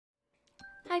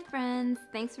Hi friends,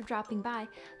 thanks for dropping by.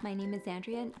 My name is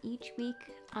Andrea and each week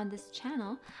on this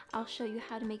channel I'll show you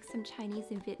how to make some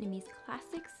Chinese and Vietnamese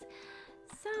classics,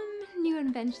 some new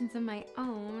inventions of my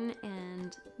own,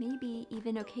 and maybe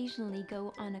even occasionally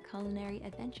go on a culinary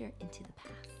adventure into the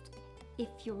past. If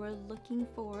you're looking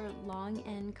for long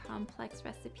and complex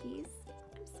recipes,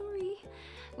 I'm sorry.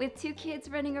 With two kids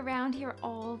running around here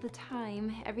all the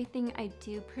time, everything I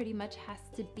do pretty much has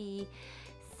to be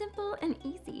simple and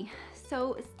easy.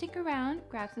 So stick around,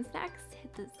 grab some snacks,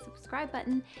 hit the subscribe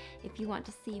button if you want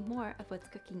to see more of what's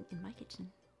cooking in my kitchen.